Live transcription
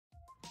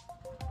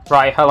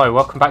Right, hello,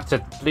 welcome back to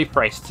Blooper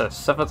Race to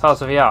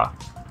 7,000 VR.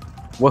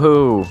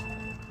 Woohoo!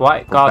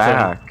 White Guardian,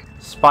 Back.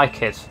 Spy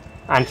Kid,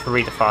 and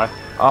Redefy.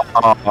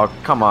 Oh,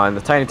 come on,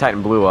 the Tiny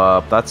Titan blew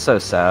up. That's so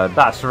sad.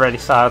 That's really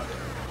sad.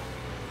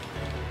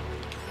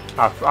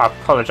 I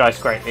apologise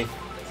greatly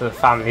to the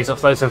families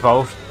of those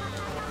involved.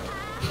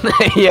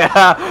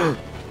 Yeah.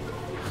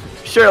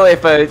 Surely,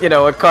 if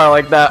a car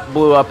like that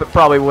blew up, it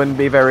probably wouldn't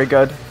be very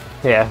good.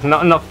 Yeah,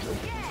 not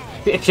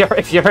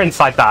if you're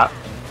inside that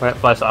when it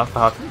blows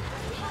up.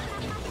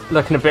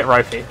 Looking a bit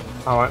ropey,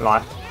 I won't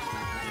lie.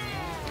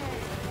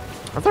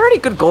 Are there any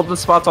good golden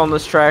spots on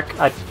this track?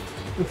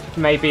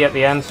 Maybe at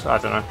the end. I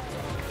don't know.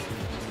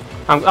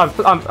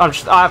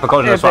 I have a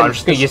golden as well. I'm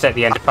just gonna use it at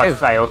the end if I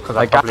fail because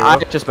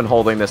I've just been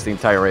holding this the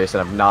entire race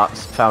and I've not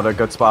found a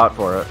good spot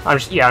for it. I'm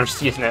just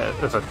using it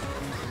as a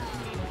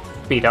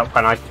speed up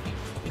when I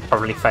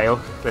probably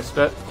fail this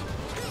bit.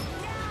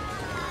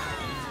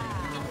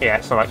 Yeah,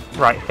 so like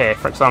right here,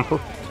 for example.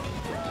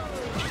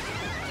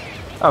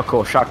 Oh,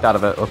 cool! Shocked out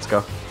of it. Let's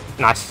go.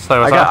 Nice.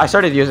 So I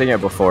started using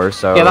it before,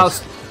 so yeah, that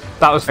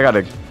was. I got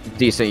a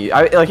decent.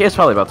 It's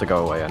probably about to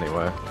go away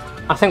anyway.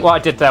 I think what I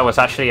did there was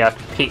actually a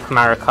peak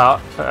Mario Kart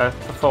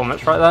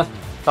performance right there.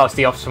 That was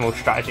the optimal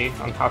strategy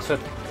on how to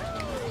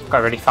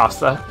go really fast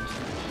there.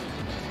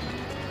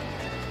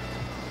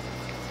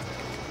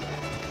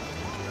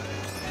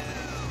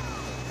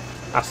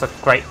 That's a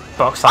great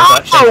box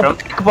I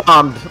got.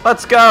 Bombed.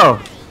 Let's go.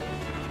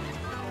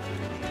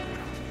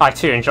 I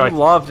too enjoy.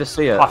 Love to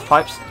see it. Half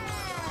pipes.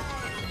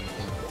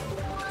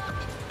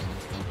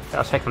 Yeah,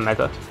 I'll take a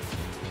mega.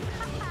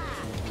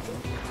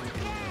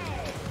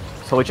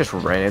 So we just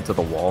ran into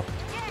the wall.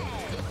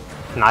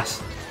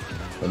 Nice.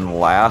 And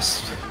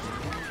last.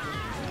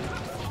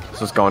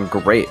 This is going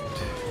great.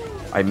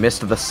 I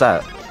missed the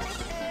set.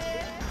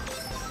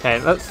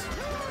 Okay, let's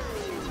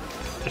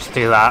just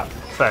do that.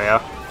 There we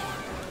are.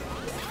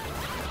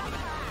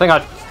 I think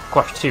I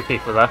squashed 2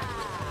 people there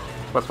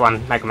with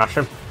 1 Mega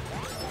Mushroom.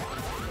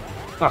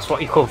 That's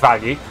what you call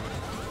value.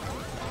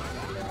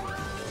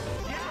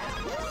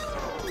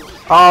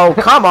 Oh,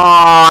 come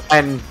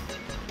on!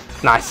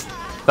 Nice.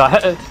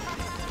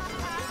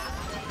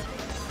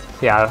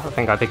 Yeah, I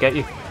think I did get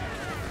you.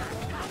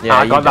 Yeah,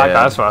 I got that did.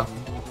 guy as well.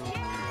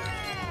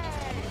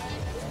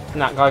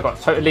 And that guy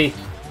got totally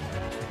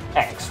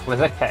X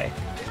with a K.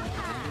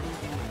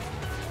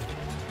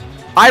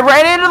 I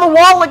ran into the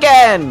wall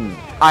again!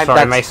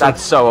 Sorry, Mason.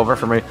 That's so over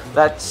for me.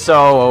 That's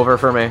so over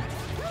for me.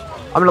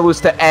 I'm gonna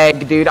lose to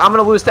Egg, dude. I'm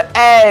gonna lose to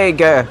Egg!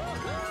 That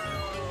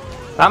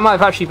might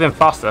have actually been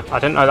faster. I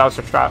didn't know that was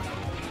a strat.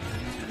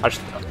 I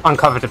just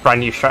uncovered a brand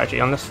new strategy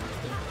on this.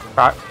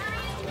 Right.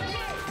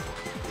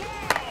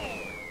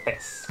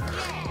 Yes.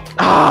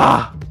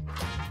 Ah!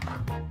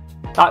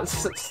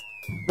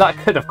 That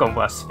could have gone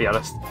worse, to be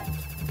honest.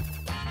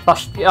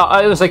 Yeah,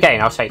 it was a gain,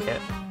 I'll take it.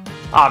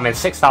 I'm in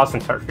 6,000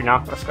 territory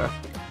now, let's go.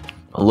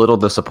 A little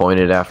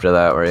disappointed after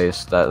that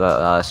race. That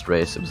last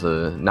race, it was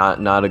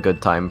not a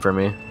good time for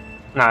me.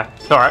 No,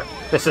 it's alright.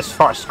 This is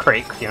Forest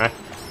Creek, you know.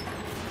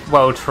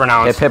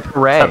 World-renowned Hip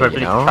hooray, turbo you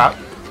know? trap.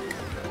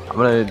 I'm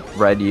gonna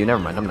ride you.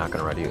 Never mind, I'm not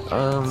gonna ride you.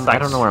 I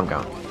don't know where I'm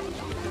going.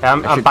 Yeah,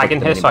 I'm bagging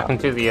here so I can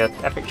do the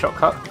epic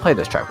shortcut. Played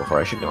this track before,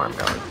 I should know where I'm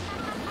going.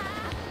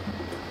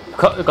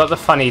 Got the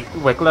funny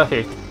Wiggler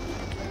who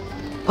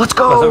Let's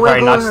go, wasn't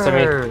very nice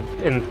Wiggler! to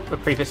me in the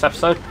previous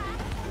episode.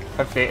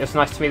 Hopefully it is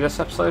nice to me this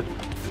episode.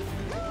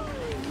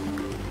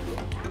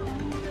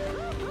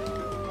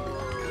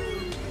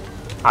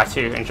 I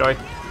too enjoy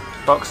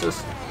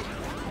boxes.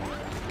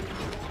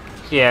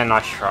 Yeah,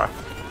 nice try.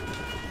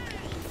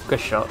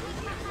 Good shot.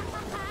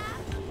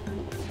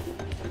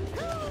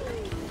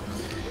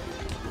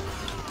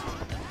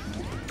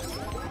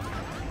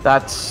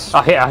 That's...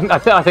 Oh yeah, I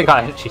think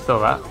I actually saw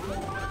that.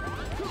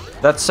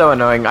 That's so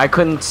annoying. I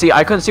couldn't see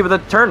where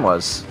the turn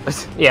was.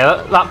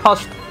 Yeah, that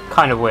part's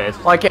kind of weird.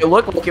 Like, it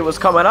looked like it was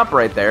coming up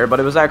right there,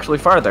 but it was actually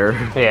farther.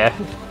 Yeah.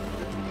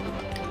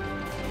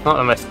 Not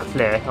the most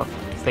clear of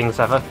things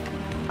ever,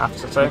 I have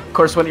to say. Of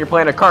course, when you're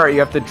playing a car,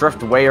 you have to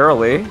drift way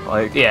early.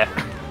 Like... Yeah.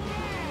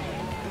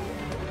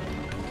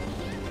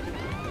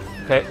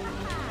 Okay.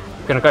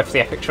 Gonna go for the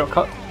epic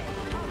shortcut.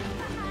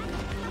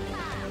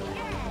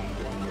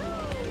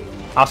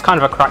 That was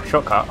kind of a cracked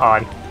shortcut. Oh,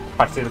 I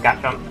tried to do the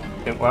gap jump.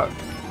 Didn't work.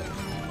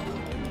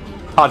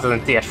 Harder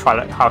than DS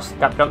Twilight House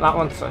gap jump, that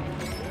one, so.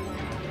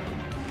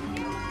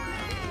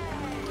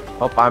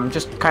 Oh, I'm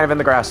just kind of in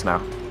the grass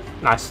now.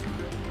 Nice.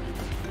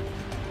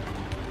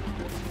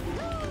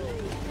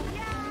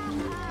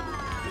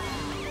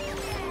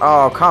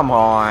 Oh, come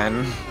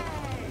on.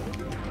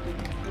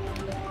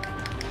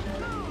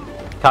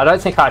 I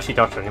don't think I actually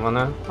dodged anyone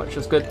though, which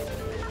is good.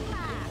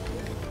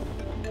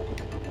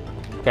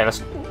 Okay,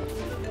 let's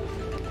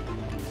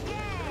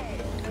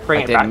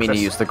bring it back. I didn't mean to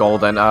use the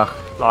golden.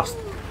 Lost.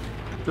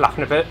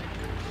 Laughing a bit.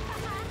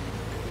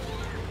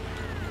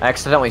 I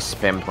accidentally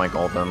spammed my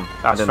golden.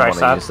 That's I didn't very want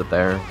sad. to use it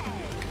there.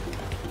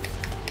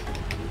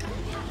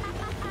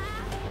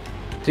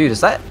 Dude,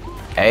 is that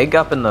Egg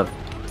up in the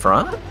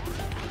front?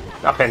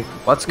 Up in.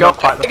 Let's go. Not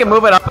quite the We can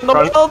move it up in the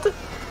front. world.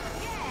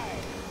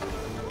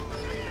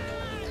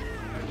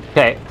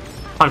 Okay,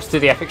 time to do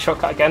the epic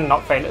shortcut again,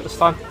 not fail it this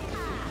time.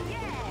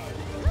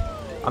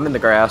 I'm in the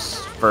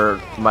grass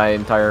for my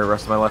entire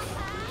rest of my life.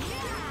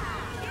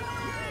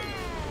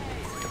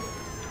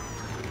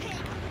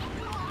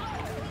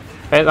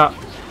 Okay, that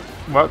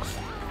works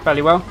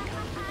fairly well,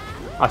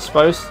 I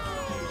suppose.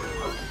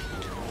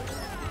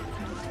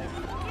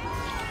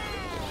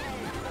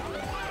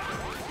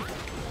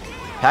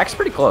 Pack's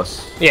pretty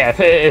close. Yeah,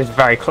 it is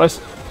very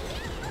close.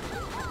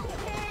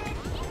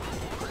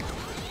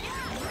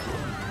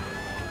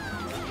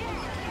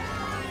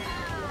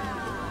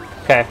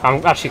 Okay,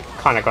 I'm actually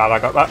kind of glad I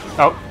got that.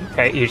 Oh,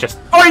 okay, you just...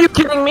 Are you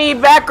kidding me?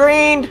 Back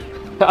green!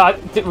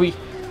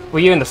 Were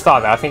you in the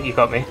start there? I think you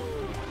got me.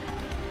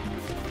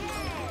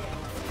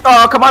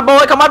 Oh, come on,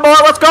 bullet! Come on,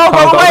 bullet! Let's go!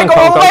 Go away! Go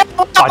away!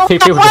 Oh, two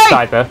people just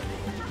died there.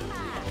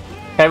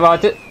 Okay, well I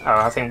did... Oh,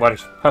 I think one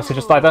person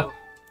just died there. Okay,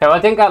 well I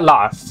didn't get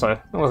last, so it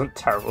wasn't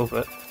terrible,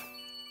 but...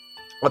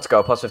 Let's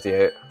go, plus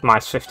 58.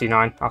 Minus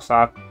 59, that's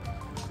sad.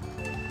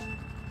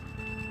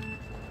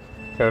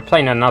 Okay, we're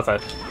playing another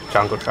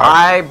jungle track.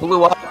 I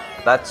blew up.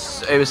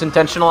 It was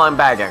intentional, I'm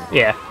bagging.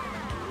 Yeah.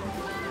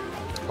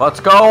 Let's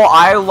go,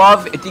 I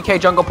love DK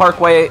Jungle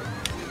Parkway.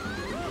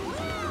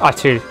 I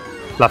too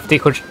love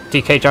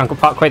DK Jungle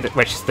Parkway,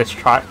 which is this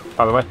track,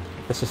 by the way.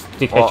 This is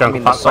DK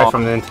Jungle Parkway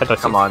from the Nintendo 64.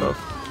 Come on.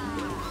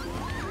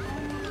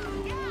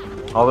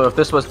 Although if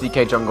this was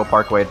DK Jungle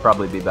Parkway, it'd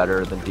probably be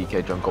better than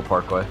DK Jungle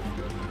Parkway.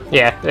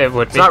 Yeah, it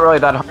would be. It's not really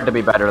that hard to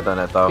be better than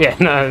it, though. Yeah,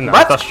 no,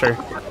 that's true.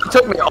 It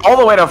took me all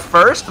the way to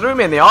first, threw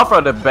me in the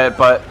off-road a bit,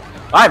 but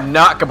I'm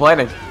not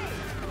complaining.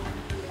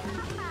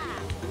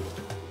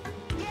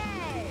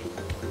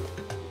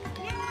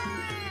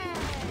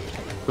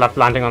 Love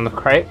landing on the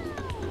crate.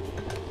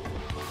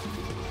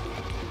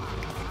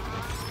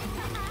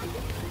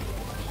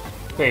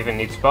 Who even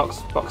needs box?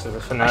 Boxes are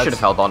for nerds. I should have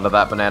held on to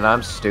that banana,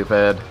 I'm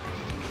stupid.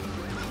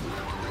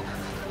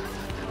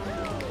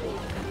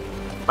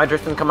 My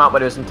drift didn't come out,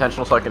 but it was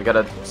intentional so I could get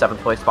a 7th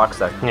place box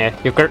there. Yeah,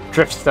 your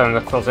drift's still in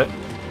the closet.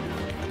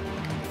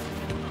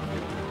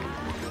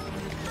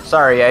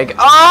 Sorry, Egg.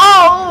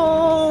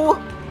 Oh!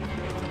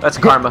 That's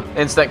karma.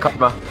 Instant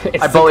karma.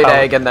 I bullied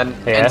Egg and then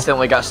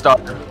instantly got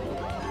stuck.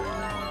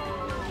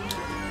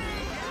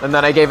 And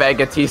then I gave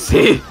Egg a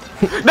TC.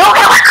 No!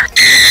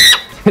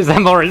 Is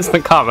that more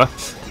instant karma?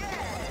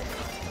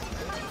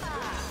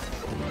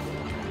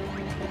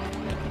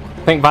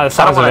 I think by the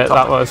sounds of it,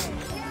 that was.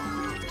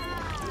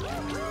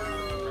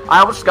 I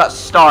almost got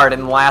starred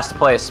in last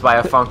place by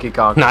a Funky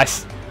Kong.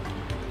 Nice.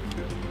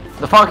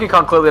 The Funky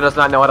Kong clearly does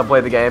not know how to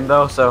play the game,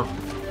 though, so...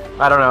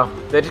 I don't know.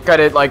 They just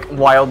kind of, like,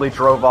 wildly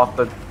drove off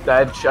the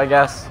edge, I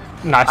guess.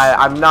 Nice.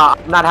 I'm not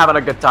having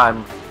a good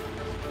time.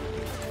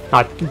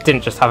 I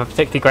didn't just have a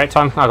particularly great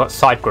time, I got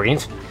side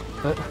greened.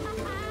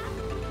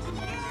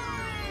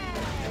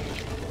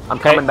 I'm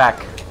coming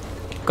back.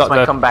 Got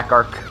my comeback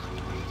arc.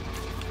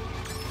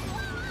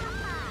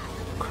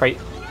 Crate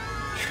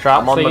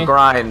strap. I'm on the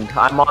grind.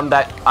 I'm on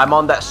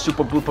that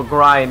super blooper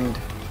grind.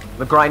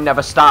 The grind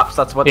never stops.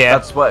 That's what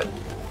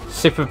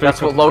Super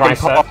that's what Logan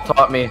Paul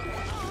taught me.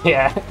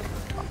 Yeah.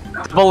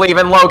 Believe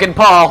in Logan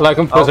Paul.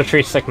 Logan Paul's a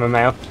true Sigma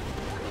male.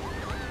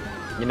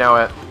 You know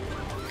it.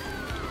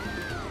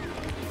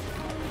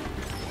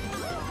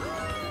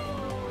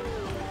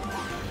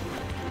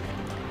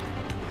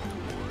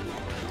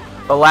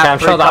 The last I'm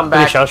sure that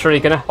blue shell's really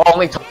gonna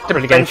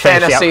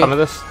change the outcome of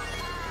this.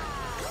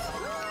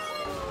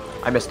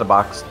 I missed the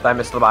box.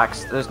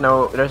 There's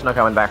no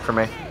coming back for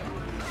me.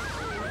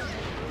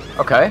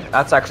 Okay,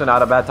 that's actually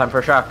not a bad time for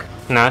a shock.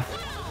 No.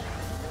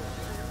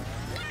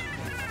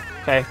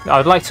 Okay, I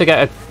would like to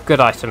get a good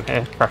item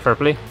here,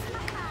 preferably.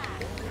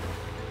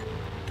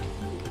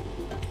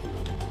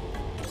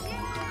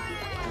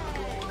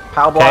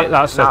 Power block. Okay,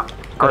 that's not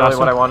really item.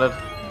 what I wanted.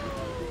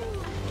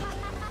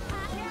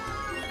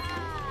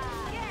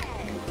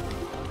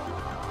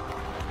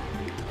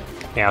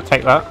 Yeah, I'll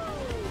take that.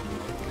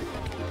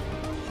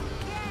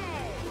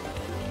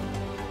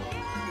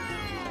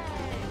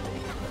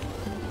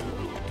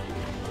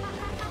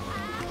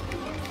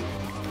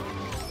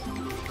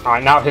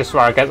 Alright, now here's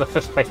where I get the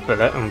 5th place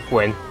bullet and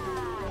win.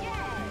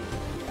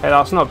 Okay,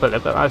 that's not a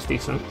bullet, but that's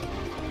decent.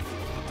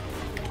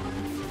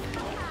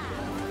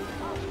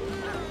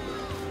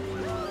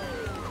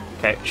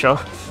 Okay, sure.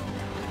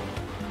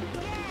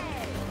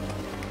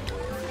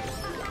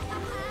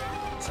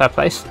 Third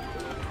place.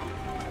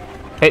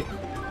 Hit.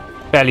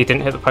 Barely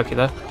didn't hit the pokey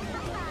there.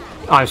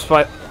 I'm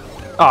split.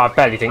 Oh, I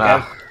barely didn't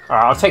get him.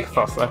 Alright, I'll take a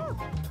 4th though.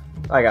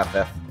 I got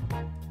 5th.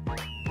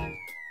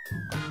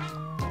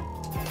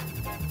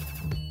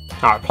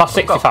 Alright, plus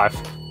 65.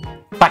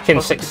 Back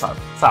in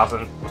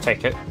 6,000. We'll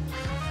take it.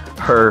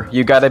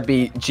 You gotta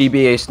beat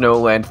GBA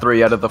Snowland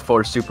 3 out of the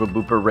 4 Super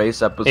Blooper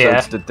race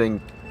episodes to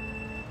think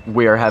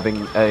we are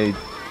having a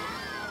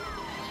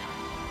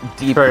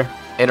deep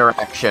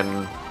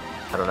interaction.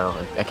 I don't know.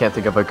 I can't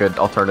think of a good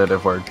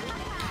alternative word.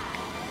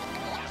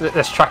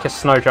 This track is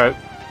Snow Joke.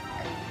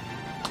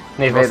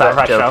 Neither was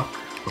that joke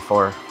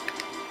before.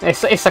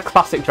 It's a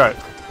classic joke.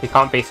 You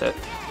can't beat it.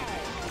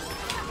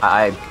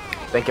 I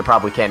think it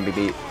probably can be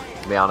beat.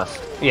 to be honest.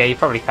 Yeah, you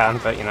probably can,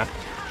 but you know.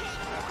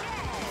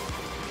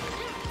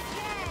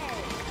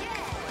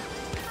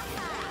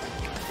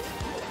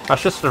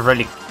 That's just a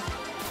really...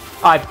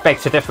 I beg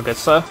to differ, good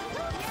sir.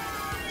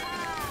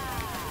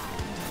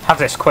 Have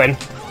this, Quinn.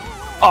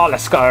 Oh,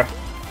 let's go.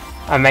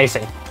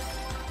 Amazing.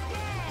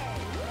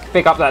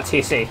 Big up that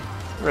TC.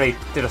 Really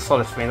did a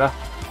solid for me there.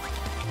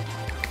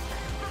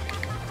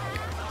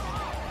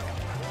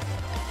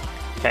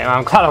 Okay, well,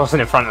 I'm glad I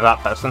wasn't in front of that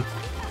person.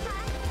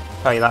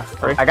 Tell you that for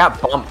free. I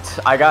got bumped.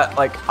 I got,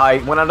 like, I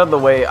went out of the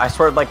way. I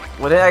swerved, like,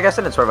 well, I guess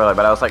I didn't swerve out,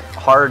 but I was, like,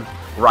 hard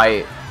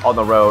right on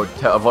the road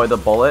to avoid the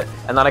bullet,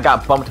 and then I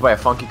got bumped by a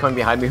Funky Kong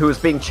behind me who was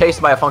being chased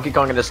by a Funky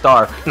Kong and a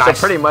star. Nice.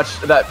 So pretty much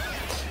that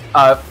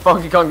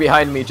Funky Kong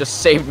behind me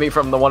just saved me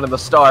from the one in the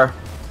star,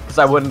 because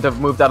I wouldn't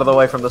have moved out of the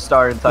way from the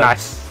star in time.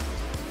 Nice.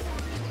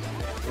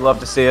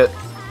 Love to see it.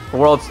 The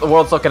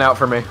world's looking out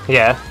for me.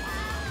 Yeah.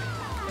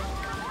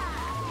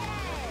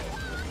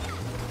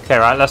 Okay,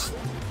 right, let's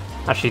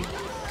actually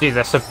do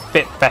this a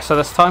bit better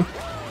this time.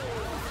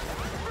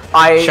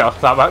 Sure,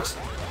 that works.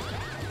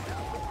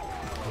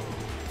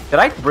 Did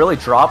I really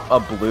drop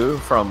a blue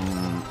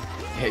from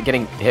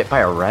getting hit by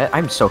a red?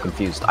 I'm so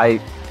confused.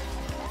 I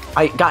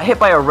got hit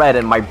by a red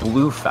and my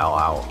blue fell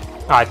out.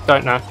 I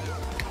don't know.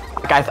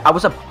 Like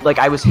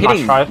I was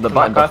hitting the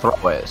button to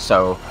throw it,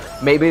 so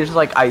maybe it's just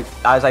like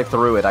as I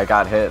threw it, I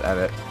got hit and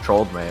it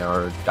trolled me,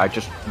 or I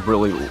just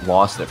really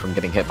lost it from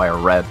getting hit by a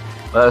red.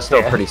 But that was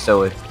still pretty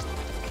silly.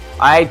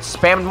 I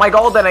spammed my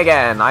golden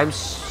again.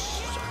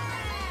 Nicely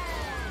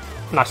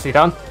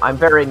done. I'm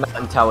very not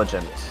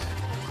intelligent.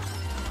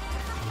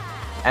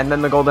 And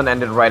then the golden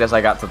ended right as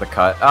I got to the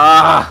cut.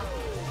 Ah!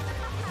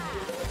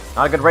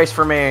 Not a good race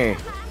for me.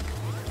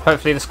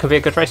 Hopefully this could be a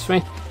good race for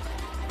me.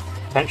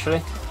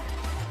 Potentially.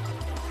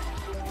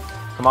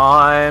 Come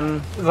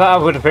on.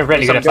 That would have been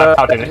really good if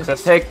that didn't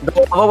exist.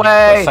 Go all the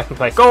way! Second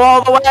place. Go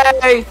all the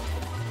way!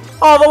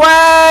 All the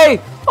way!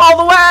 All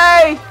the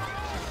way!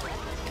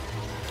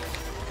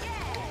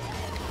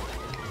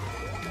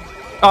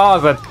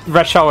 Oh, the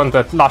red shell on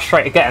the last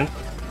straight again.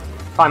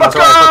 Time as Let's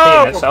well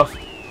go! repeating itself.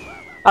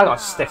 I got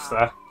stiffs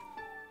there.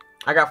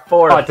 I got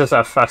 4. I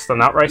deserve first on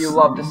that race. You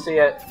love to see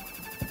it.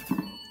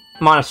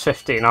 Minus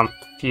 15, I'm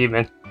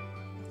fuming.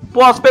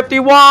 Plus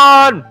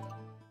 51!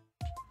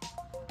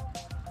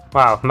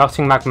 Wow,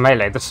 Melting Magma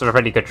Melee, this is a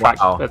really good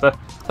track Wow. with the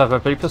Turbo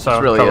Blooper, so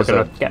I'm really probably is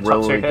going a to get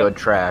really top 2 good here.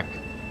 track.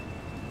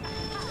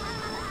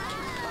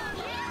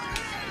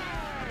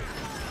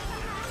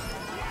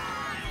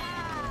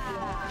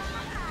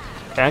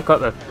 Okay, I got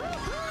the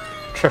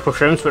triple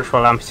shrooms, which will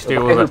allow me to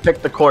do all Who the...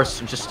 picked the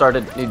course and just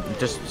started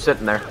just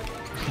sitting there.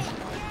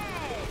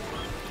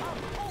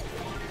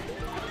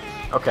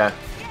 Okay.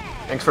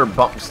 Thanks for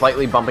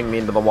slightly bumping me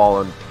into the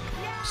wall and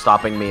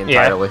stopping me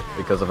entirely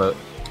because of it.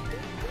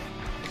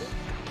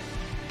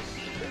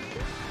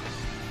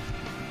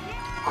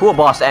 Cool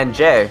boss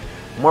NJ.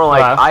 More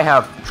like Wow. I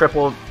have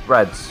triple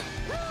reds.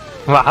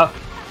 Wow.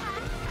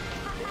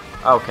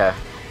 Okay.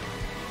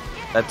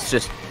 That's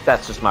just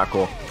not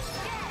cool.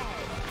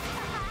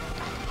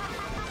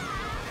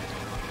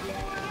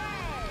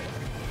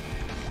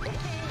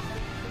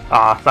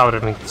 Ah, that would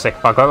have been sick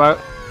if I got that.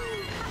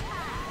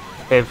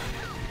 If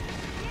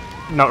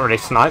not really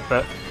snipe,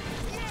 but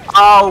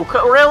Oh,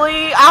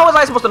 really? How was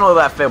I supposed to know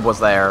that fib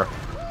was there?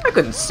 I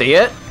couldn't see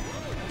it.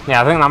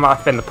 yeah, I think that might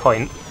have been the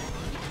point.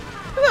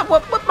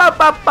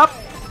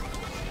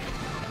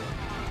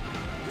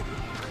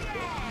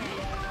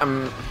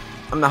 I'm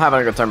not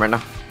having a good time right now.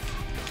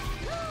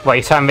 What,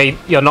 you telling me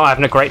you're not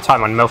having a great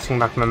time on Melting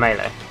Magma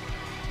Melee?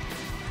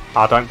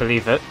 I don't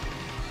believe it.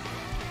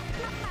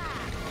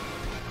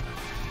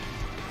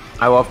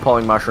 I love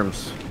pulling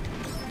mushrooms.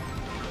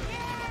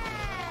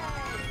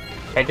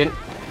 It didn't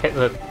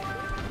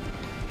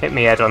hit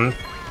me head on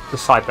the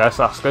side there,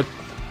 so that's good.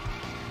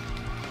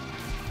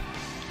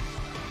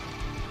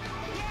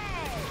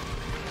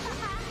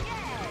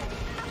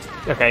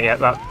 Okay, yeah,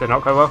 that did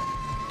not go well.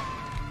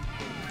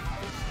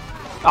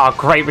 Oh,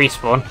 great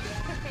respawn.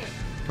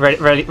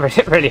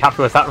 Really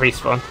happy with that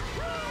respawn.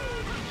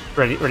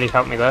 Really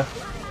helped me there.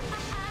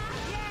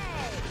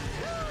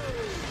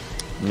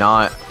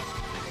 Not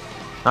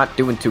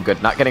doing too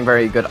good. Not getting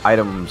very good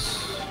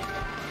items.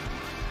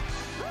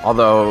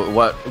 Although,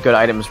 what good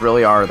items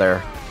really are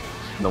there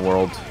in the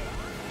world?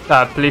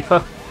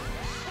 Blooper.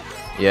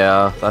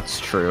 Yeah,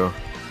 that's true.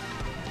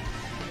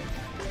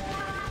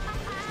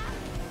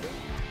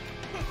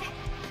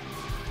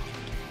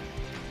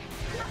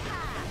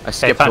 I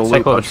skipped the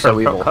loop, I'm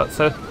so evil.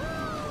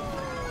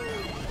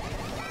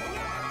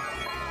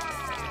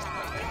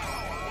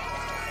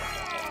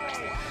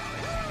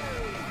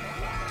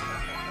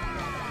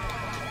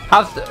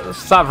 How's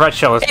that red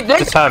shell is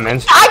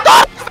determined? I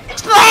thought I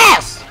fixed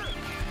this!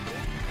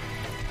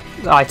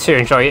 I too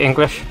enjoy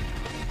English.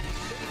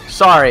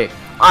 Sorry,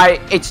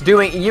 it's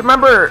doing, you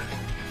remember,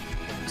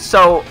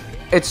 so,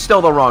 it's still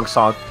the wrong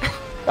song.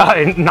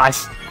 Oh,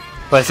 nice.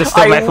 But is this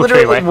still Maple Treeway? I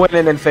literally went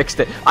in and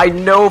fixed it. I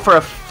know for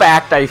a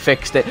fact I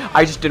fixed it.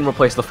 I just didn't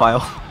replace the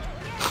file.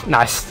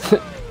 Nice. I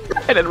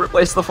didn't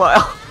replace the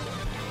file.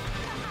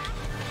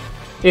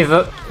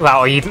 Either that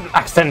or you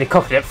accidentally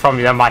copied it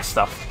from my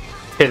stuff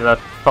to the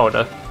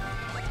folder.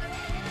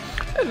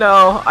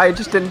 No, I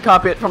just didn't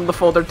copy it from the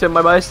folder to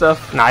my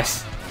stuff.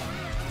 Nice.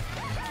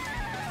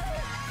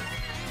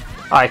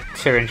 I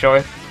too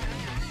enjoy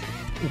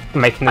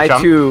making the jump.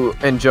 I too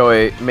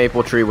enjoy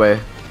Maple Tree Way.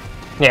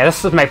 Yeah,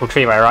 this is Maple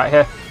Tree Way right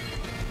here.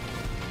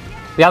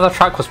 The other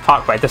track was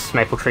Parkway, this is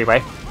Maple Tree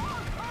Way.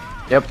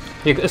 Yep.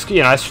 It's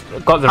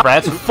got the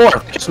red.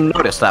 Fourth, I just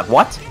noticed that.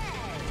 What?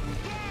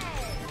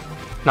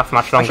 Not for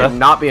much longer. I should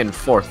not be in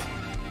fourth.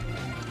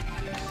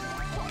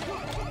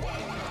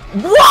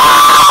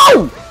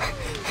 Whoa!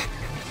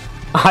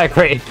 I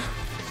agree.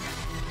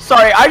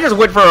 Sorry, I just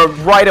went for a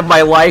ride of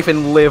my life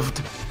and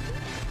lived.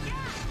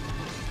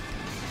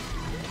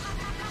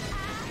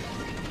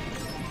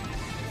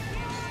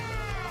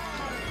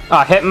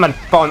 I hit him and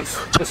bounce.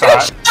 It's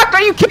alright.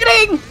 Are you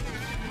kidding?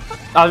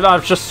 I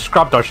was just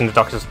scrub dodging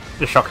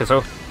the shock as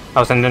well. That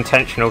was an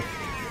intentional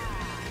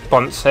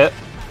bounce hit.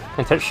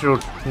 Intentional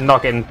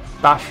noggin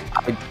bash.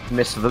 I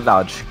missed the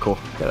dodge. Cool.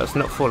 Yeah, let's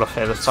not fall off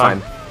here this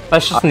time. Fine.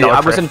 That's just no, I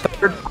was in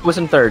third. I was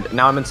in third.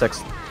 Now I'm in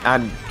sixth.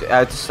 And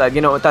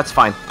you know what? That's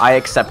fine. I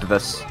accept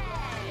this.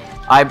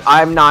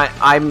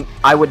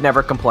 I would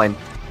never complain.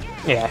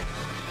 Yeah.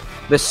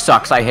 This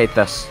sucks. I hate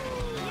this.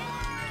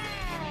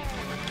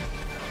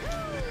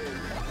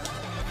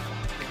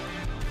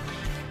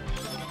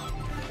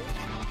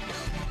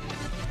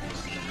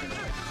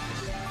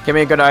 Give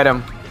me a good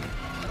item.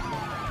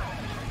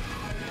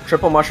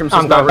 Triple mushrooms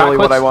is not really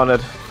what I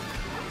wanted.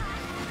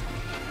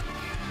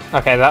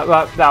 Okay, that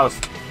was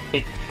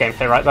peak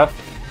gameplay right there.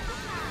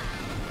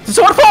 Did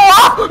someone fall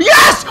off?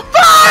 Yes!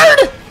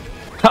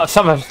 Third!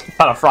 Someone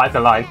fell off right the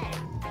line.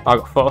 I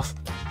got fourth.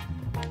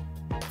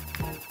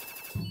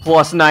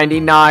 Plus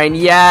 99,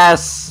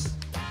 yes!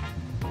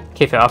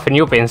 Keep it up and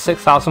you'll be in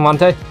 6,000 one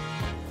day.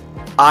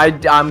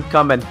 I'm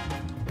coming.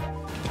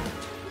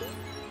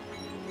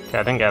 Okay,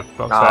 I didn't get a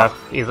box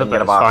there either,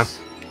 but it's fine.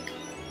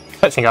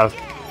 I don't think I was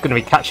going to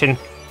be catching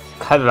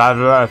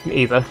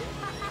either.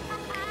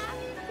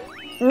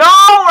 No!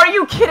 Are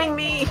you kidding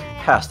me?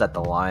 Passed at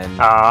the line.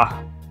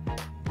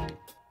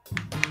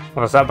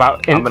 What was that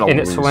about? I'm gonna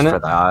lose for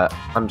that.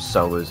 I'm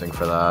so losing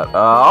for that.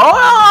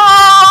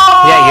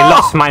 Yeah, you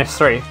lost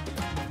 -3.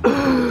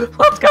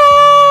 Let's go!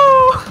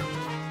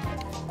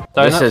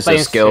 Donuts this is a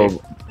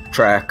skill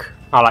track.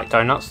 I like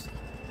donuts.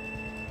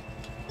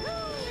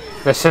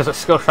 This is a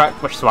skill track,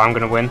 which is why I'm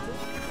going to win.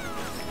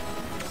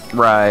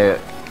 Right.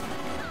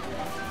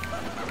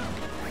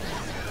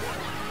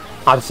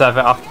 I deserve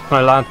it after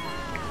my land.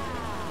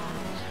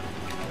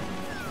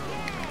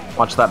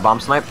 Watch that bomb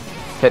snipe.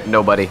 Hit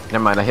nobody. Never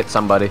mind, I hit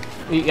somebody.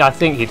 I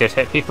think you did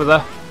hit people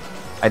there.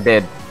 I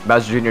did.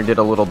 Bowser Jr. did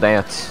a little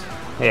dance.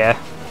 Yeah.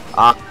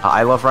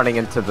 I love running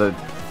into the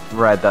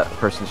red that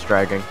person's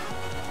dragging.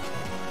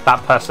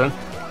 That person.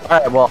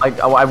 Alright, well,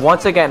 I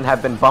once again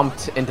have been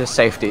bumped into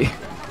safety.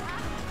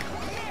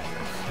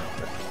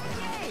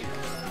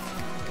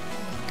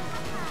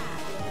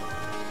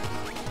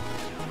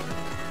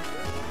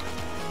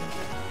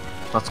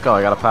 Let's go,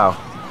 I got a POW.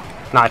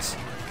 Nice.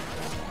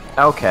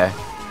 Okay.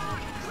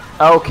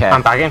 Okay.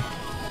 I'm bagging.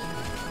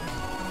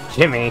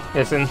 Jimmy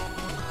is in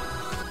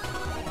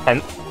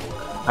 10th.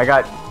 I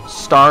got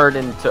starred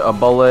into a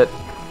bullet.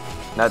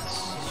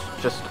 That's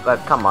just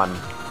that. Come on.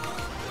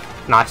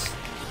 Nice.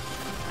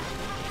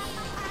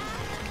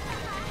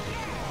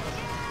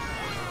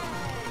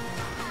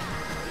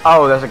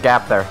 Oh, there's a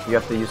gap there. You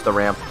have to use the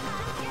ramp.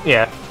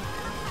 Yeah.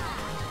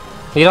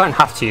 You don't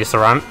have to use the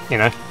ramp, you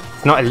know.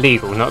 It's not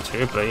illegal not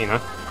to, but you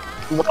know.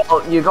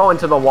 Well, you go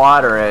into the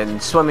water,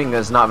 and swimming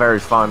is not very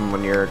fun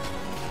when you're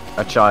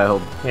a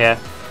child. Yeah.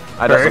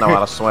 I don't know how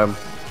to swim.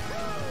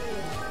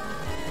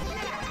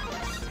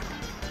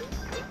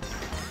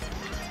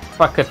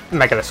 If I could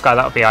mega this guy,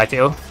 that would be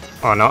ideal.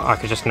 Or not, I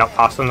could just knock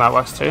past them, that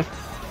works too.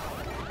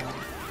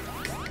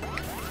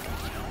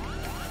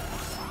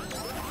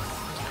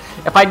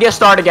 If I get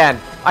started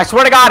again, I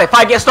swear to God, if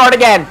I get started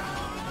again,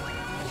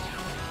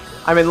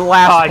 I'm in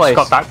last place. I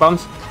just got back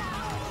bombs.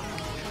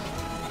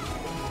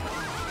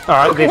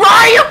 Alright, where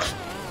are you?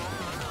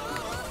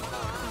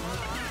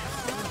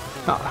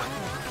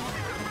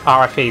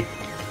 RIP.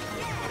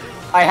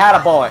 I had a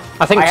bullet.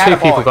 I think 2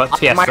 people got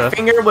TS. My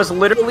finger was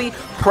literally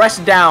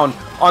pressed down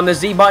on the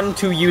Z button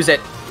to use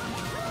it.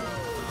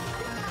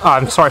 Oh,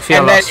 I'm sorry for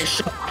your loss. And then it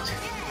shot.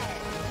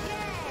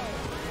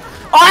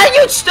 Are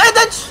you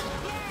that's...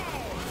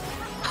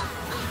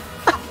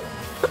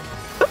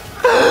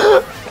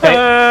 Okay,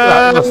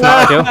 that was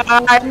not ideal.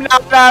 I'm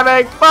not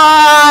having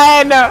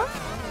fun!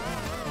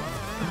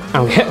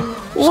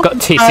 Just got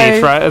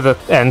TC'd right at the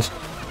end.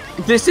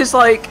 This is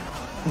like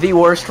the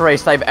worst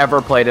race I've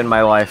ever played in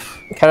my life.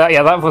 Okay,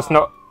 yeah, that was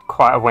not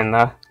quite a win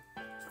there.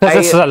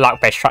 This is a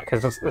luck-based track,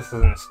 because this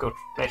isn't a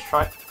skill-based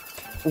track.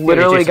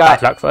 Literally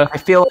got luck there. I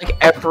feel like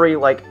every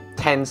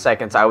 10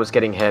 seconds I was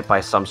getting hit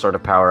by some sort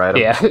of power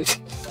item. Yeah.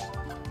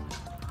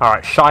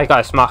 Alright, Shy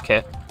Guy's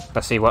Market.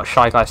 Let's see what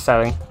Shy Guy's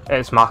selling at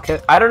its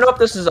market. I don't know if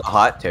this is a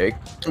hot take,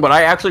 but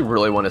I actually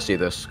really want to see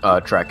this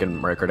track in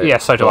Mario Kart 8. Yeah,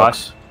 so do I.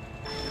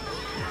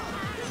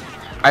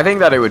 I think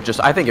that it would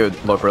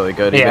look really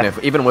good,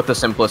 even with the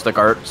simplistic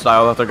art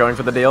style that they're going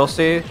for the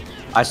DLC.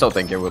 I still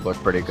think it would look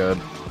pretty good.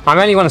 I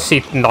mainly want to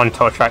see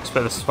non-tour tracks,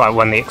 but this is why I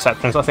won the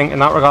exceptions, I think, in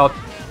that regard.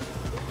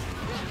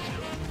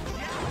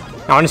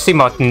 I want to see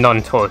more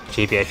non-tour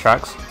GBA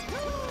tracks,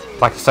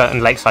 like a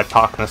certain lakeside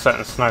park and a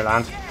certain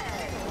snowland.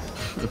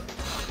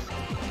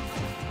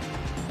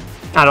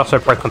 And also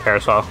Broken Pier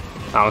as well.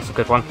 That was a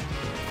good one.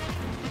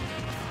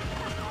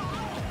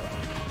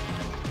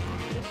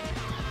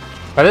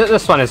 But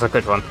this one is a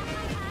good one.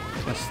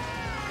 Just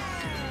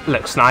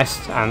looks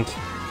nice and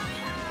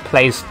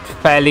plays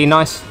fairly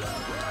nice.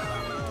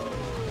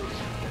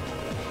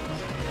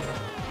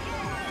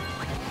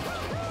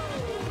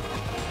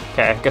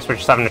 Okay, I guess we're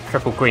just having a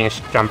triple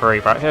greenish jamboree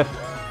right here.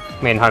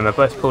 Me and Homer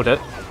both pulled it.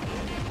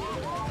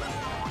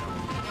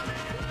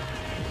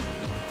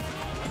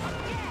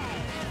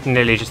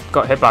 Nearly just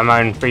got hit by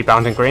my own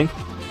rebounding green.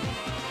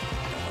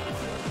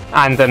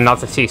 And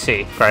another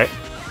TC, great.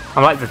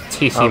 I like the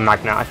TC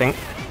magnet, I think.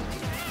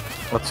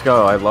 Let's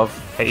go, I love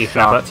you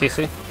can have that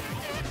TC.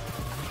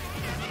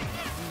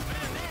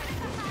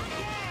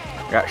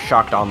 I got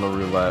shocked on the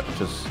roulette,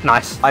 which is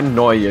nice.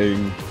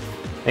 Annoying.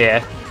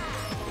 Yeah.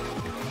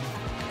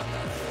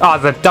 Oh,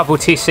 the double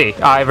TC.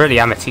 Oh, I really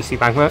am a TC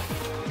magnet.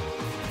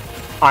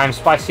 I am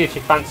spicy if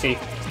you fancy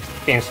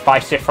being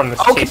spiced from the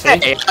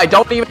TC. I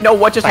don't even know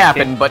what just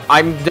happened, but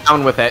I'm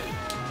down with it.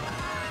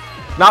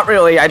 Not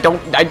really. I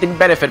didn't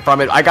benefit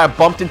from it. I got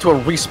bumped into a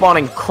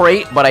respawning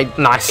crate, but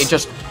it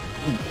just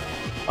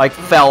like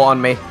fell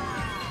on me.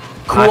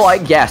 Cool, I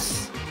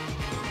guess.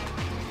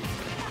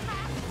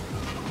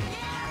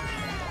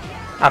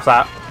 Have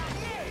that.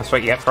 That's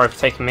what you get for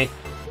overtaking me.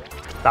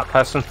 That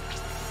person.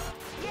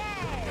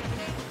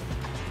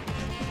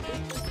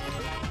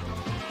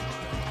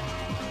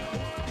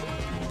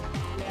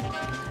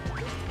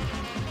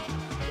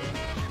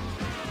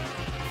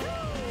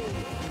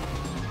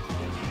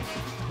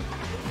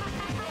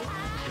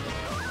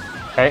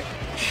 Okay,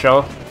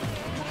 sure.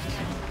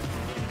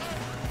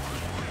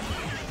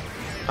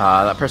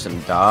 That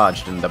person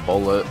dodged in the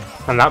bullet.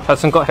 And that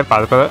person got hit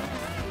by the bullet.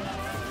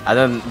 And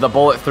then the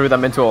bullet threw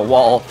them into a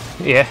wall.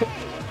 Yeah.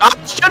 I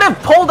should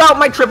have pulled out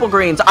my triple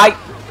greens.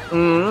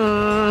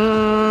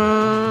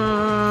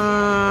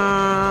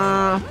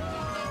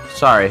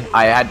 Sorry,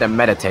 I had to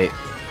meditate.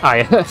 Oh,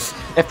 yes.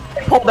 If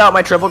I pulled out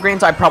my triple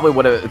greens, I probably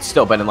would have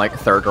still been in like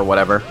third or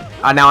whatever.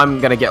 Now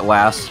I'm gonna get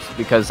last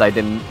because I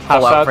didn't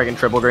pull out friggin'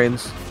 triple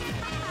greens.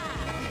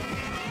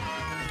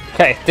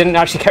 Okay, didn't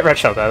actually get red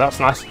shell though, that's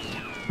nice.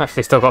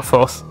 Actually still got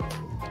fourth.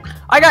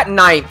 I got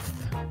ninth.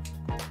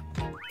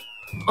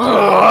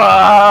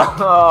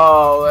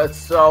 Oh, that's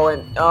so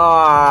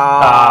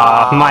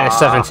minus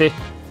 70.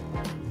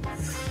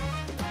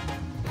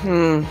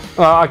 Well,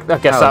 I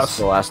guess that was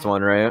the last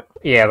one, right?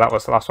 Yeah, that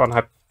was the last one.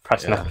 I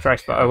pressed an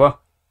trace, but oh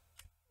well.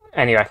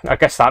 Anyway, I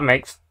guess that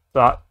makes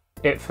that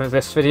it for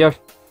this video.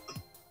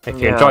 If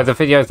you enjoyed the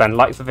video, then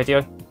like the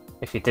video.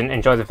 If you didn't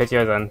enjoy the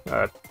video, then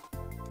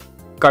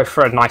go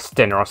for a nice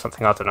dinner or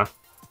something, I don't know.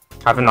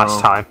 Have a nice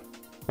time.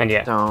 And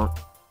yeah, don't.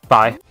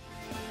 Bye.